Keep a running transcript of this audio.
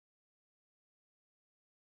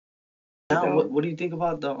Now, down. what do you think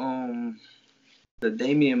about the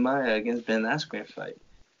Demian Maia against Ben Askren fight?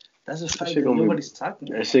 That's a That fight shit that gonna be nobody's talking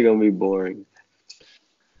that about. shit gonna be boring.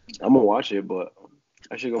 I'm gonna watch it, but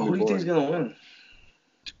that shit But gonna who be do you think is boring. gonna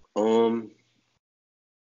win? Um,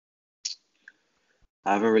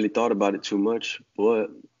 I haven't really thought about it too much, but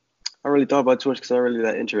I really thought about it too much because I'm not really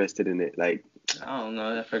that interested in it. Like, I don't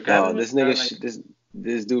know. I forgot dog, him. this nigga, Like,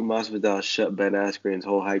 this dude Masvidal shut Ben Askren's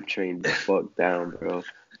whole hype train the fuck down, bro.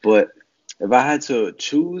 But if I had to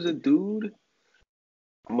choose a dude,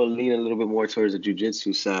 I'm gonna lean a little bit more towards the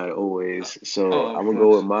jujitsu side always. So oh, I'm of gonna go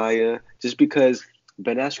with course. Maya, just because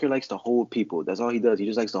Ben Askren likes to hold people. That's all he does. He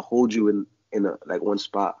just likes to hold you in a, like one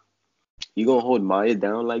spot. You gonna hold Maya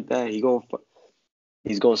down like that?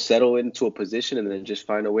 He's gonna settle into a position and then just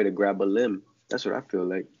find a way to grab a limb. That's what I feel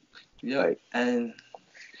like. Yep. Like, And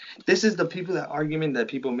this is the argument that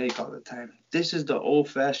people make all the time. This is the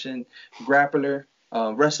old-fashioned grappler,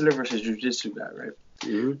 wrestler versus jiu-jitsu guy, right?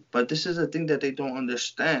 hmm But this is a thing that they don't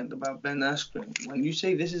understand about Ben Askren. When you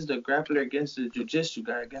say this is the grappler against the jiu-jitsu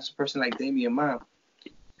guy, against a person like Demian Maia,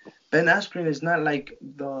 Ben Askren is not like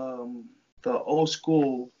the old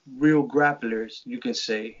school real grapplers, you can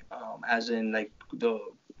say, as in like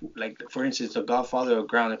for instance the Godfather of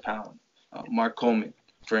ground and pound, Mark Coleman,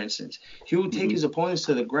 for instance. He will take hmm his opponents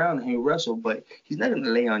to the ground and he'll wrestle, but he's not gonna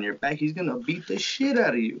lay on your back. He's gonna beat the shit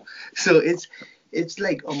out of you. So it's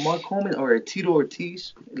like a Mark Coleman or a Tito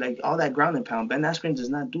Ortiz, like all that ground and pound. Ben Askren does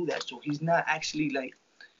not do that, so he's not actually like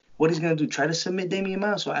what he's gonna do, try to submit Damian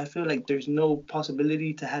Maia. So I feel like there's no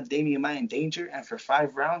possibility to have Damian Maia in danger. And for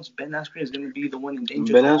 5 rounds, Ben Askren is gonna be the one in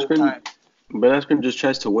danger Ben the whole Askren, time. Ben Askren just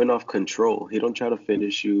tries to win off control. He don't try to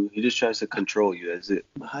finish you. He just tries to control you. That's it.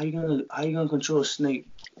 But how you gonna control a snake,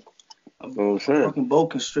 a, You know what I'm a saying? fucking boa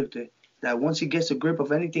constrictor? That once he gets a grip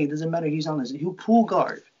of anything, it doesn't matter. He'll pull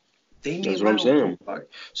guard. That's Damian what I'm Maia will pull saying. guard.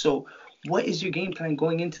 So what is your game plan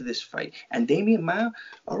going into this fight? And Damian Maia,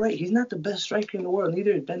 all right, he's not the best striker in the world.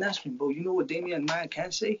 Neither is Ben Askren. But you know what Damian Maia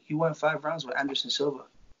can say? He won 5 rounds with Anderson Silva.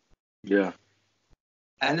 Yeah.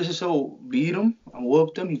 Anderson Silva beat him and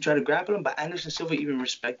whooped him. He tried to grapple him, but Anderson Silva even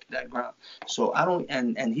respected that ground. So I don't,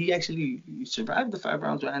 and he actually survived the 5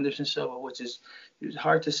 rounds with Anderson Silva, which is it's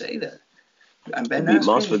hard to say that. And He Ben beat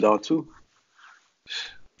Askren, Masvidal too.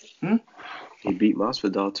 hmm? He beat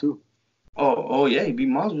Masvidal too. Oh yeah, he beat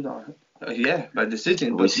Masvidal. Yeah, by decision.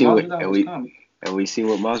 And we But seen what Masvidal and was we calm, and we seen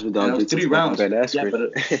what and it Masvidal was did to three fucking rounds. Ben Yeah,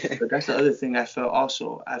 Askren. but that's the other thing I felt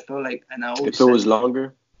also. I felt like, and I always If it said, was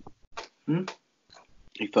longer, hmm?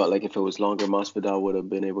 he felt like if it was longer, Masvidal would have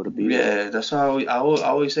been able to beat him. Yeah, that's how I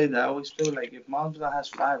always say that. I always feel like if Masvidal has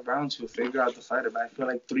 5 rounds, he'll figure out the fighter. But I feel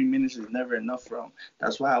like 3 minutes is never enough for him.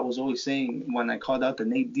 That's why I was always saying when I called out the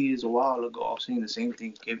Nate Diaz a while ago, I was saying the same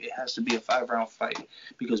thing. It has to be a 5 round fight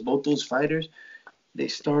because both those fighters they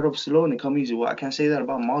start up slow and they come easy. Well, I can't say that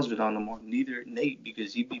about Masvidal no more. Neither Nate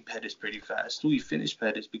because he beat Pettis pretty fast. Too, he finished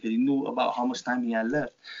Pettis because he knew about how much time he had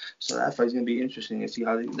left. So that fight's gonna be interesting to see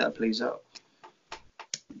how that plays out.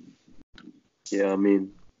 Yeah, I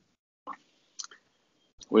mean,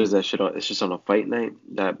 what is that shit on? It's just on a fight night.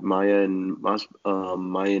 That Maya and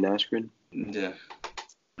Askren. Yeah,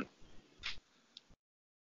 I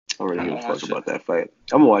don't really I'm give a gonna fuck watch it. about that fight.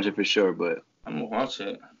 I'm gonna watch it for sure, but I'm gonna watch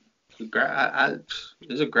it.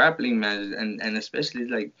 It's a grappling match, and especially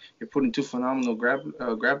like you're putting two phenomenal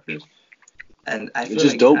grapplers, and I it's feel just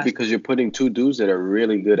like it dope has, because you're putting two dudes that are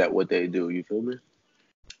really good at what they do. You feel me?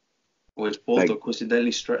 which both Like, are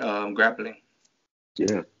coincidentally grappling,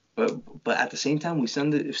 yeah, but at the same time we've seen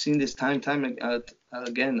this time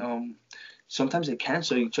again. Sometimes they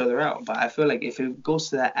cancel each other out, but I feel like if it goes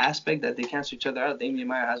to that aspect that they cancel each other out, Damian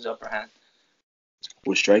Maia has the upper hand.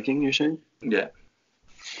 with striking, you're saying? Yeah,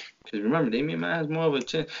 because remember Damian Maia has more of a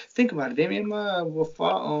chin. Think about it, Damian Maia will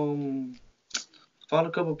fought a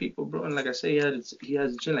couple people, bro. And like I say, he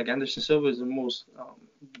has a chin. Like Anderson Silva is the most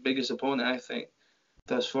biggest opponent I think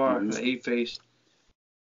thus far hmm that he faced.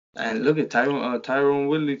 And look at Tyrone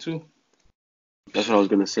Woodley too. That's what I was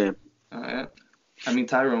gonna say. Yeah. I mean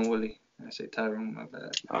Tyrone Woodley. I say Tyrone, my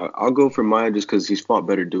bad. I'll go for Maya just because he's fought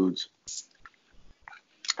better dudes.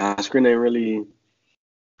 Askren ain't really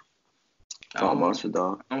I fought don't,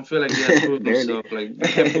 Masvidal. I don't feel like he has proved Barely. himself. Like you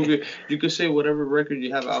can't prove it. You could say whatever record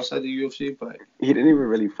you have outside the UFC, but He didn't even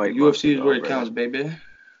really the fight UFC is where Masvidal, it bro. counts, baby. He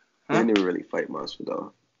Huh? didn't even really fight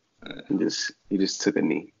Masvidal. Uh, He just took a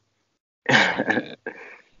knee yeah.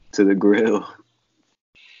 to the grill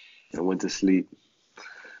and went to sleep.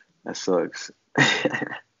 That sucks.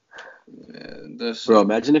 Yeah, that's Bro,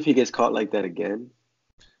 imagine if he gets caught like that again.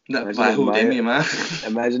 that Imagine by if who Maya Damian Maia.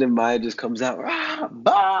 imagine if Maya just comes out, "Rah,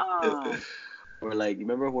 bah!" Or like,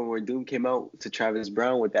 remember when Doom came out to Travis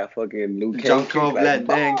Brown with that fucking Liu John Kang kick? Cole, Like, that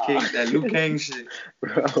damn bah! kick, that Liu Kang shit.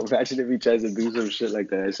 Bro, imagine if he tries to do some shit like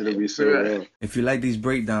that. It's gonna be so Right. raw. If you like these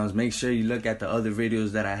breakdowns, make sure you look at the other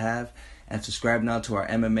videos that I have and subscribe now to our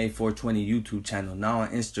MMA 420 YouTube channel, now on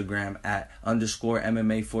Instagram at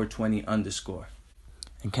 _MMA 420 _.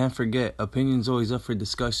 And can't forget, opinions always up for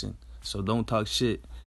discussion, so don't talk shit.